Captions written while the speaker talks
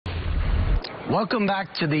Welcome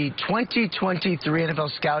back to the 2023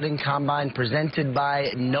 NFL Scouting Combine presented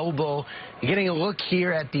by Noble. You're getting a look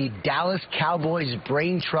here at the Dallas Cowboys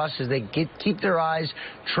brain trust as they keep their eyes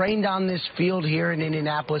trained on this field here in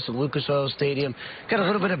Indianapolis at Lucas Oil Stadium. Got a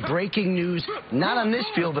little bit of breaking news, not on this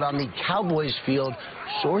field, but on the Cowboys field.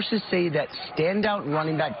 Sources say that standout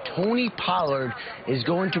running back Tony Pollard is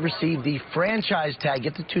going to receive the franchise tag.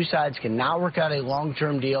 Get the two sides can now work out a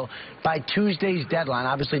long-term deal by Tuesday's deadline.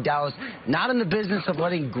 Obviously, Dallas not in the business of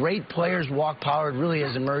letting great players walk. Pollard really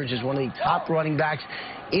has emerged as one of the top running backs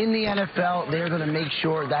in the NFL. They're going to make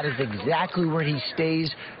sure that is exactly where he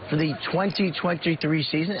stays for the 2023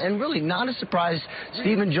 season. And really not a surprise,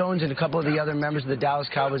 Stephen Jones and a couple of the other members of the Dallas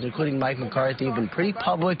Cowboys, including Mike McCarthy, have been pretty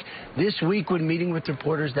public this week when meeting with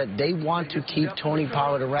reporters that they want to keep Tony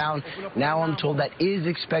Pollard around. Now I'm told that is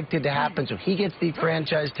expected to happen, so he gets the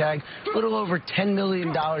franchise tag. A little over $10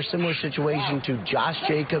 million, similar situation to Josh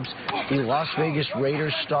Jacobs, the Las Vegas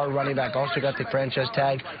Raiders star running back, also got the franchise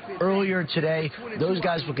tag earlier today. Those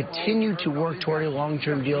guys will continue to work toward a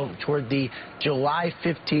long-term deal toward the July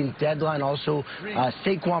 15th deadline. Also,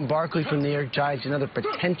 Saquon Barkley from the New York Giants, another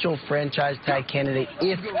potential franchise tag candidate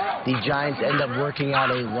if the Giants end up working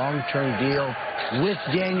out a long-term deal with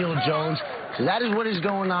Daniel Jones. So that is what is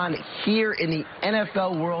going on here in the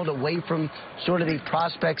NFL world, away from sort of the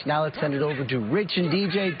prospects. Now let's send it over to Rich and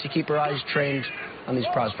DJ to keep our eyes trained on these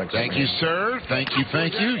prospects. Thank you, sir. Thank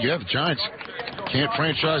you. Yeah, the Giants can't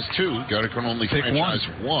franchise two. Got to only franchise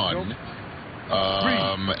one.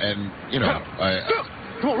 And, you know,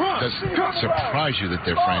 does it surprise you that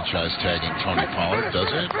they're franchise tagging Tony Pollard, does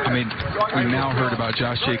it? I mean, we've now heard about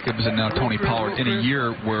Josh Jacobs and now Tony Pollard in a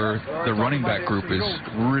year where the running back group is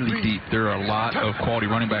really deep. There are a lot of quality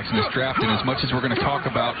running backs in this draft, and as much as we're going to talk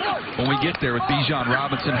about when we get there with Bijan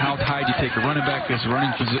Robinson, how high do you take a running back? Has the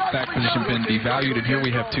running back position been devalued? And here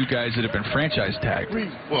we have two guys that have been franchise tagged.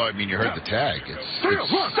 Well, I mean, you heard the tag.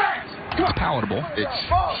 It's palatable. It's,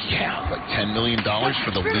 like $10 million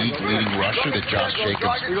for the league-leading rusher that Josh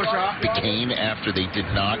Jacobs became after they did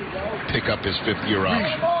not pick up his fifth-year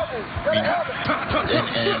option. I mean,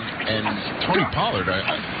 and Tony Pollard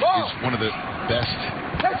is one of the best.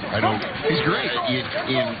 He's great.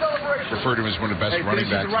 Ian referred to him as one of the best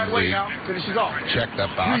running backs in the league. Check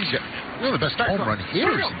that box. One of the best home run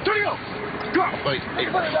hitters. Like,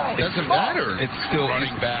 it doesn't matter. It's still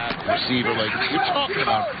running back, receiver. Like, you're talking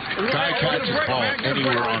about guy catches ball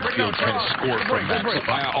anywhere on field, can score from that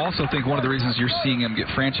spot. I also think one of the reasons you're seeing him get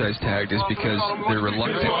franchise tagged is because they're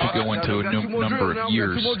reluctant to go into a number of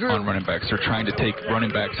years on running backs. They're trying to take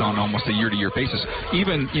running backs on almost a year-to-year basis.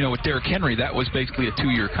 Even, you know, with Derrick Henry, that was basically a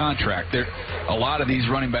 2-year contract. A lot of these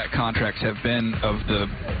running back contracts have been of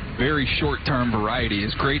the very short-term variety.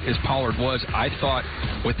 As great as Pollard was, I thought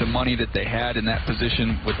with the money that they had in that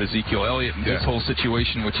position with Ezekiel Elliott and this whole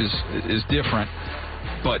situation, which is different,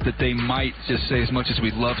 but that they might just say, as much as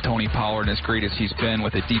we love Tony Pollard and as great as he's been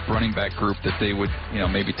with a deep running back group, that they would, you know,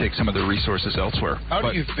 maybe take some of their resources elsewhere. How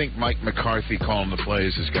do you think Mike McCarthy calling the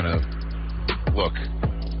plays is going to look?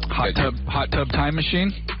 Hot tub time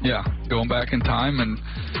machine? Yeah, going back in time and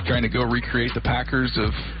trying to go recreate the Packers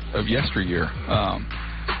of yesteryear.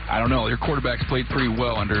 I don't know. Their quarterbacks played pretty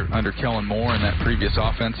well under Kellen Moore in that previous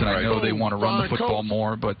offense, and I know they want to run the football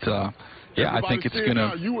more, but yeah, I think it's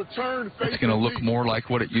gonna look more like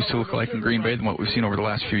what it used to look like in Green Bay than what we've seen over the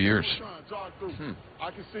last few years.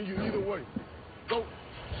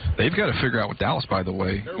 They've got to figure out with Dallas, by the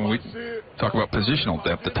way, when we talk about positional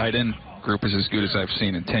depth, the tight end group is as good as I've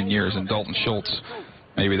seen in 10 years, and Dalton Schultz,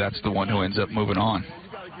 maybe that's the one who ends up moving on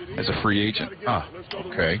as a free agent.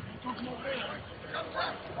 Okay.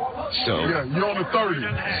 So, you're on the 30.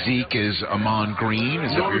 Zeke is Amon Green,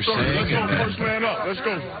 is that what you're saying? First man up.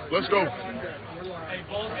 Let's go.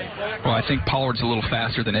 Well, I think Pollard's a little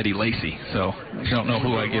faster than Eddie Lacy, so I don't know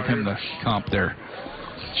who I give him the comp there.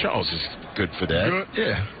 Charles is good for that. Good.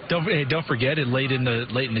 Yeah. Don't forget it late in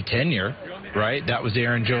the tenure, right? That was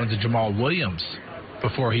Aaron Jones and Jamal Williams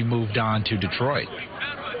before he moved on to Detroit.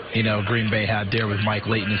 You know, Green Bay had there with Mike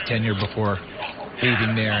Late in his tenure before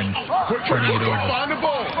leaving there and turning it over.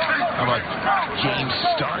 How about James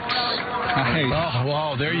Starks? Oh,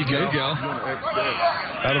 wow, there you go.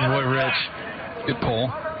 Attaboy, Rich. Good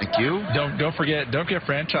pull. Thank you. Don't forget, don't get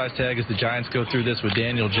franchise tag as the Giants go through this with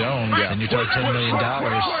Daniel Jones, and you talk $10 million.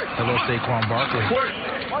 Hello, Saquon Barkley.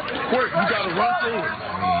 Quick, you got to run through it.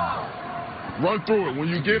 Run through it. When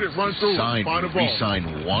you get it, run through it. Find a ball.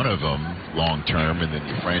 Re-sign one of them long-term, and then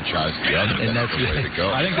you franchise the other. And that's the way to go.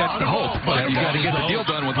 I think that's the hope, but you got to get the deal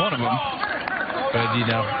done with one of them. But, you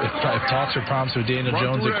know, if talks are promised with Daniel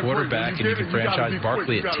Jones at quarterback and you can franchise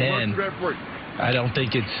Barkley at 10, I don't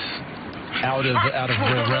think it's out of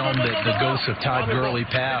the realm that the ghosts of Todd Gurley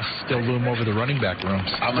past still loom over the running back rooms.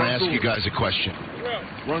 I'm going to ask you guys a question.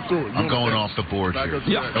 Run through it. I'm going off the board here.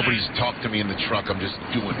 Yeah. Nobody's talked to me in the truck. I'm just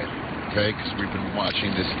doing it, okay? Because we've been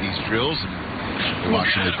watching these drills and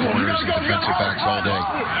watching the corners and defensive backs all day.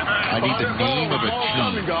 I need the name of a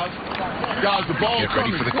team. Guys, the ball Get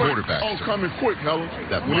ready for the quarterbacks. Oh, coming quick, Helen.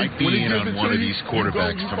 That might be in on one of these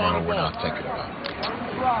quarterbacks tomorrow we're not thinking about.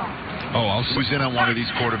 Who's in on one of these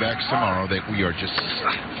quarterbacks tomorrow that we are just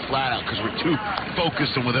flat out because we're too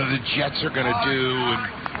focused on what the Jets are going to do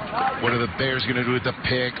and what are the Bears going to do with the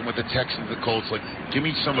pick and what the Texans, the Colts. Like, give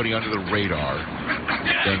me somebody under the radar.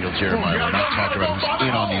 Daniel Jeremiah, we're not talking about who's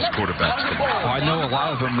in on these quarterbacks tomorrow. Well, I know a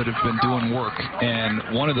lot of them that have been doing work, and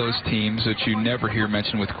one of those teams that you never hear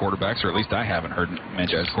mentioned with quarterbacks, or at least I haven't heard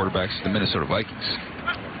mentioned as quarterbacks, is the Minnesota Vikings.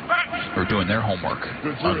 Who are doing their homework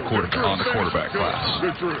on the quarterback class.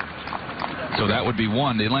 So that would be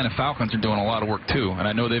one. The Atlanta Falcons are doing a lot of work, too. And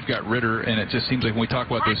I know they've got Ritter, and it just seems like when we talk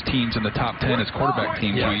about those teams in the top 10 as quarterback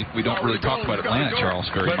teams, we don't really talk about Atlanta, Charles,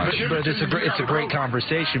 very much. But it's a great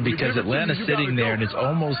conversation because Atlanta's sitting there, and it's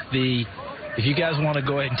almost if you guys want to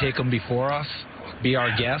go ahead and take them before us, be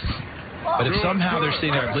our guests. But if somehow they're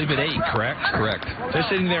sitting there, I believe at 8, correct? Correct. They're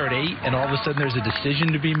sitting there at 8, and all of a sudden there's a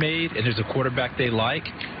decision to be made, and there's a quarterback they like,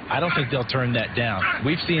 I don't think they'll turn that down.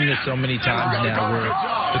 We've seen this so many times now where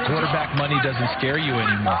the quarterback money doesn't scare you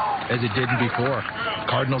anymore, as it didn't before.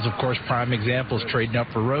 Cardinals, of course, prime examples, trading up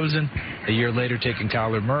for Rosen, a year later taking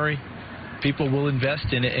Kyler Murray. People will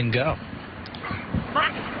invest in it and go.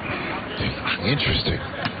 Interesting.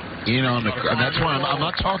 And that's why I'm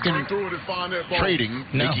not talking trading,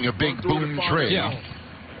 making a big boom trade. Yeah.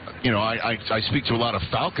 You know, I speak to a lot of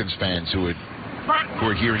Falcons fans who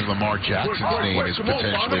are hearing Lamar Jackson's name is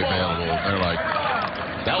potentially available. They're like,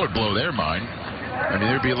 that would blow their mind. I mean,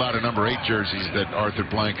 there'd be a lot of number 8 jerseys that Arthur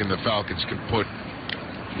Blank and the Falcons could put,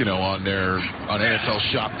 you know, on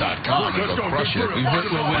NFLshop.com and go crush it.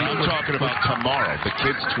 I'm talking about tomorrow, the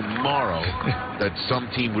kids tomorrow that some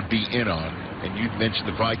team would be in on. And you mentioned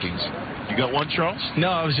the Vikings. You got one, Charles?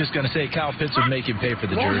 No, I was just going to say Kyle Pitts would make him pay for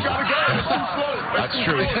the jersey. That's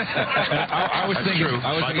true. I was thinking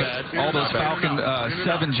all those Falcon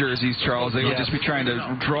 7 jerseys, Charles, they would just be trying to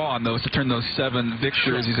draw on those to turn those 7 Vic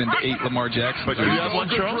jerseys into 8 Lamar Jackson. But do you have one,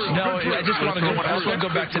 Charles? No, I just want to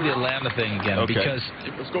go back to the Atlanta thing again because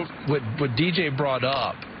what DJ brought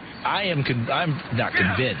up, I'm not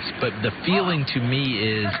convinced, but the feeling to me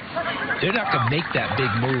is they're not going to make that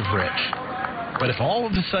big move, Rich. But if all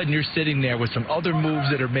of a sudden you're sitting there with some other moves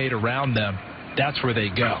that are made around them, that's where they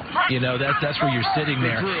go. You know, that's where you're sitting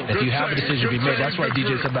there. If you have a decision to be made, that's why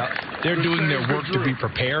DJ's about they're doing their work to be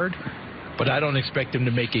prepared. But I don't expect them to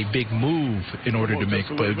make a big move in order to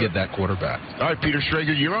get that quarterback. All right, Peter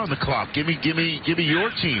Schrager, you're on the clock. Give me your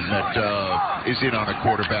team that is in on a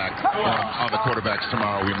quarterback on the quarterbacks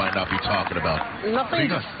tomorrow. We might not be talking about nothing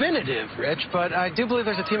definitive, Rich, but I do believe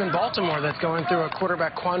there's a team in Baltimore that's going through a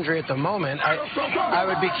quarterback quandary at the moment. I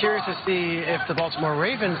would be curious to see if the Baltimore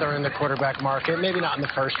Ravens are in the quarterback market. Maybe not in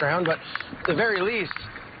the first round, but at the very least,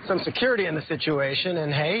 some security in the situation,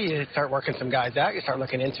 and hey, you start working some guys out, you start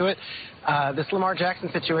looking into it. This Lamar Jackson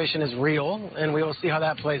situation is real, and we will see how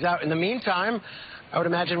that plays out. In the meantime, I would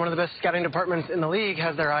imagine one of the best scouting departments in the league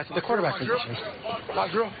has their eyes at the quarterback position.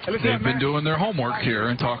 They've been doing their homework here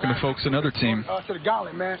and talking to folks in other team. All right,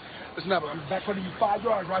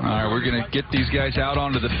 we're going to get these guys out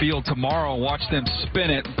onto the field tomorrow and watch them spin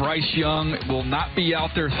it. Bryce Young will not be out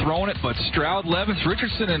there throwing it, but Stroud, Levis,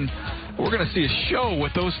 Richardson, and we're going to see a show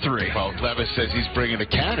with those three. Well, Levis says he's bringing a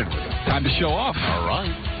cannon with him. Time to show off. All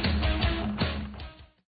right.